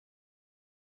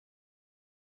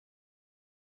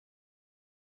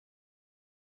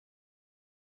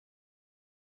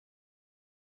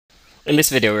In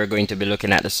this video, we're going to be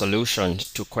looking at the solution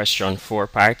to question 4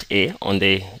 part A on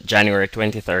the January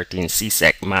 2013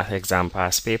 CSEC math exam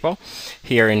past paper.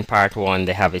 Here in part 1,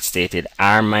 they have it stated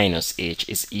R minus H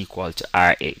is equal to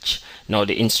RH. Now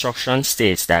the instruction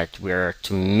states that we're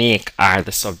to make R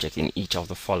the subject in each of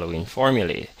the following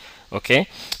formulae. Okay,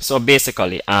 so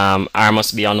basically R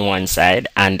must be on one side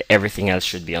and everything else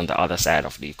should be on the other side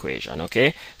of the equation.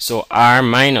 Okay, so R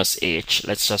minus H,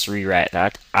 let's just rewrite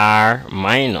that. R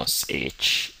minus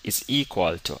H is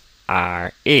equal to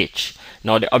RH.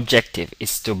 Now the objective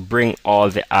is to bring all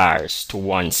the R's to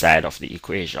one side of the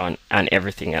equation and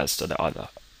everything else to the other.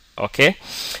 Okay,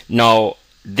 now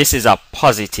this is a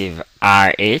positive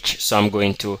RH, so I'm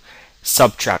going to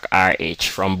subtract RH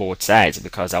from both sides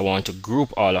because I want to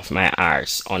group all of my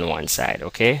R's on one side.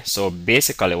 Okay, so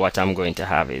basically what I'm going to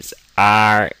have is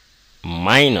R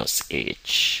minus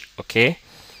H, okay,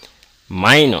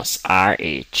 minus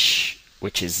RH,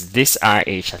 which is this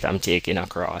RH that I'm taking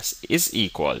across, is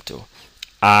equal to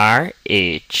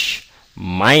RH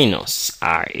minus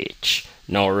RH.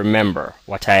 Now remember,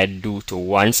 what I do to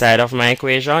one side of my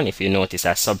equation, if you notice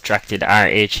I subtracted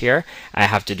RH here, I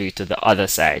have to do it to the other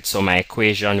side, so my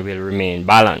equation will remain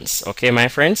balanced. Okay, my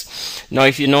friends? Now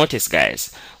if you notice,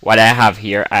 guys, what I have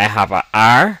here, I have a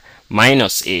R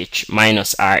minus H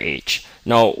minus RH.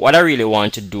 Now what I really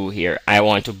want to do here, I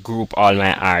want to group all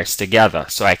my R's together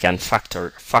so I can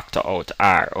factor out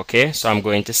R. Okay, so I'm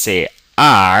going to say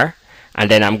R,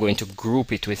 and then I'm going to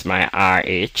group it with my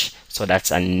RH, so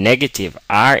that's a negative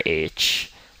RH,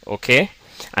 okay,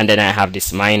 and then I have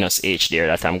this minus H there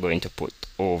that I'm going to put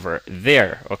over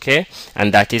there, okay,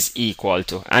 and that is equal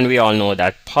to, and we all know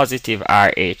that positive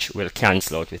RH will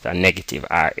cancel out with a negative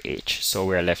RH, so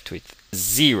we're left with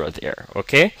 0 there.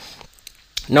 Okay,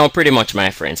 now pretty much, my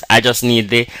friends, I just need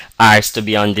the R's to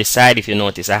be on this side. If you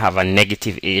notice, I have a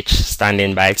negative H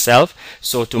standing by itself.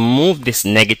 So to move this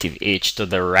negative H to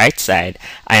the right side,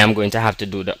 I am going to have to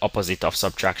do the opposite of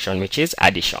subtraction, which is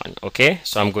addition. Okay,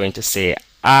 so I'm going to say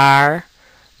R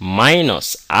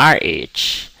minus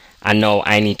RH, and now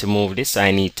I need to move this, so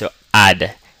I need to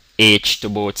add H to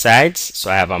both sides. So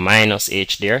I have a minus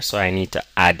H there, so I need to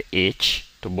add H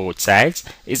to both sides,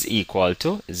 is equal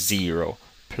to 0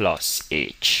 plus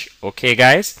H. Okay,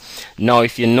 guys, now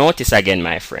if you notice again,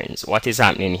 my friends, what is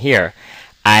happening here,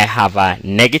 I have a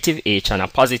negative H and a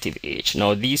positive H.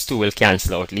 Now these two will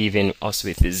cancel out, leaving us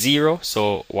with 0.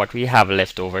 So what we have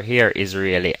left over here is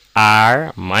really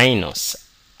R minus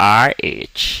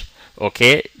RH.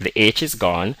 Okay, the H is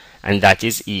gone, and that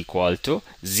is equal to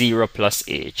 0 plus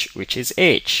H, which is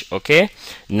H. Okay,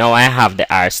 now I have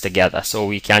the R's together, so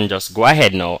we can just go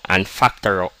ahead now and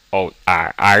factor out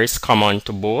R. R is common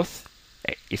to both.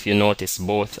 If you notice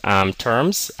both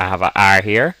terms, I have a R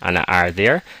here and a R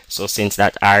there. So since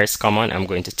that R is common, I'm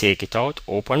going to take it out,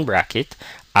 open bracket,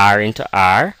 R into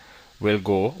R will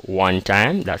go one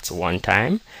time, that's one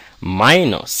time,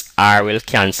 minus R will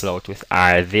cancel out with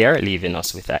R there, leaving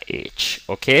us with a H.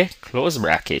 Okay, close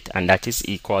bracket, and that is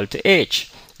equal to H.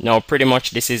 Now pretty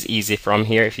much this is easy from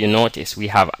here. If you notice, we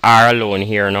have R alone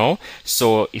here now.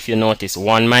 So if you notice,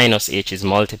 1 minus H is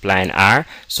multiplying R.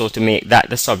 So to make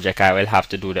that the subject, I will have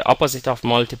to do the opposite of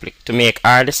multiplication. To make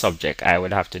R the subject, I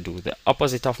would have to do the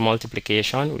opposite of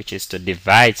multiplication, which is to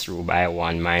divide through by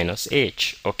 1 minus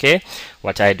H. Okay,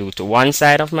 what I do to one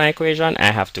side of my equation,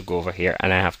 I have to go over here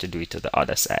and I have to do it to the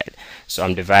other side. So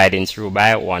I'm dividing through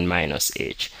by 1 minus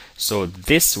H. So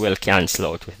this will cancel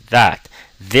out with that.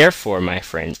 Therefore, my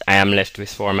friends, I am left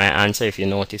with, for my answer, if you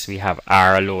notice, we have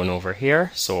R alone over here.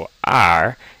 So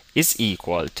R is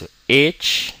equal to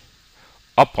H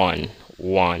upon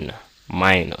 1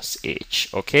 minus H.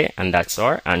 Okay, and that's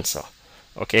our answer.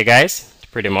 Okay, guys,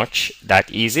 pretty much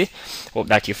that easy. Hope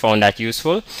that you found that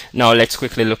useful. Now let's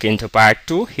quickly look into part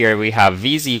 2. Here we have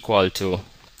V is equal to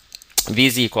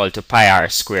pi R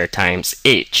squared times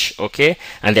H. Okay,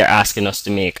 and they're asking us to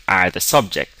make R the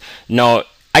subject. Now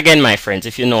again, my friends,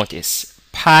 if you notice,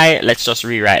 pi, let's just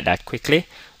rewrite that quickly.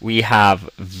 We have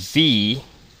V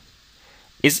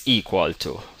is equal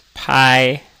to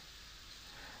pi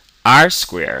R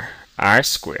square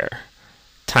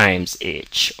times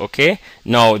H. Okay,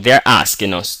 now they're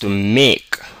asking us to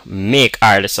make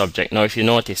R the subject. Now if you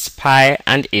notice, pi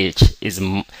and H is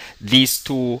these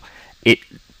two,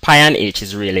 pi and H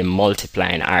is really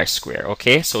multiplying R square.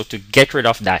 Okay, so to get rid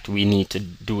of that, we need to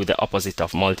do the opposite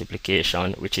of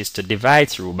multiplication, which is to divide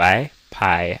through by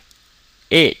pi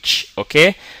h.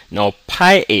 Okay, now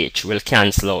pi h will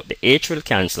cancel out, the h will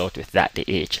cancel out with that, the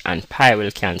h, and pi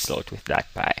will cancel out with that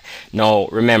pi. Now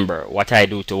remember, what I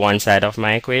do to one side of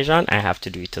my equation, I have to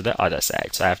do it to the other side.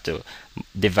 So I have to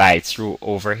divide through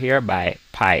over here by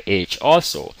pi h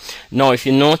also. Now if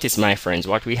you notice, my friends,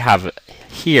 what we have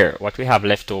here, what we have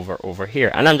left over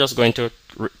here, and I'm just going to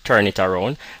turn it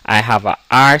around, I have a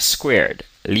r squared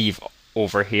leave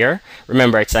over here.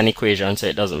 Remember, it's an equation, so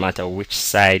it doesn't matter which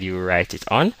side you write it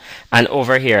on. And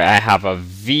over here I have a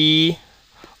v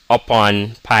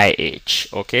upon pi h.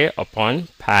 Okay, upon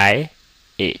pi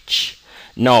h.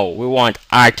 Now we want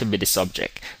r to be the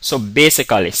subject. So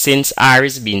basically, since r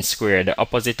is being squared, the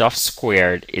opposite of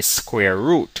squared is square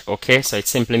root. Okay, so it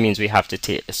simply means we have to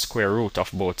take the square root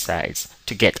of both sides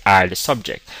to get r the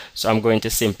subject. So I'm going to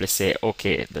simply say,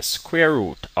 okay, the square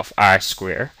root of r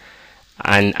squared,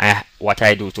 and what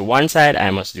I do to one side, I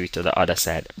must do it to the other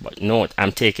side. But note,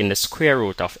 I'm taking the square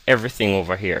root of everything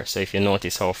over here. So if you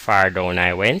notice how far down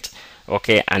I went,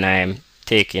 okay, and I'm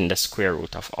taking the square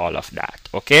root of all of that.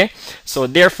 Okay, so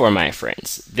therefore, my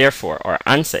friends, therefore our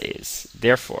answer is,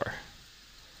 therefore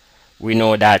we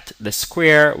know that the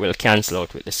square will cancel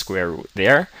out with the square root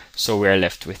there, so we're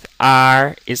left with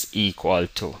r is equal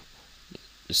to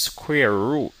the square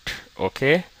root,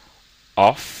 okay,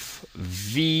 of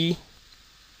v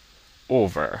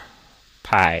over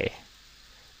pi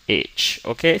h.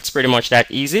 Okay, it's pretty much that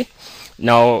easy.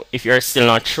 Now, if you're still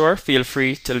not sure, feel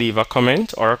free to leave a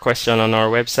comment or a question on our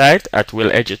website at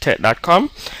edutech.com,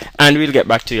 and we'll get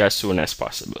back to you as soon as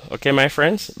possible. Okay, my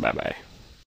friends? Bye-bye.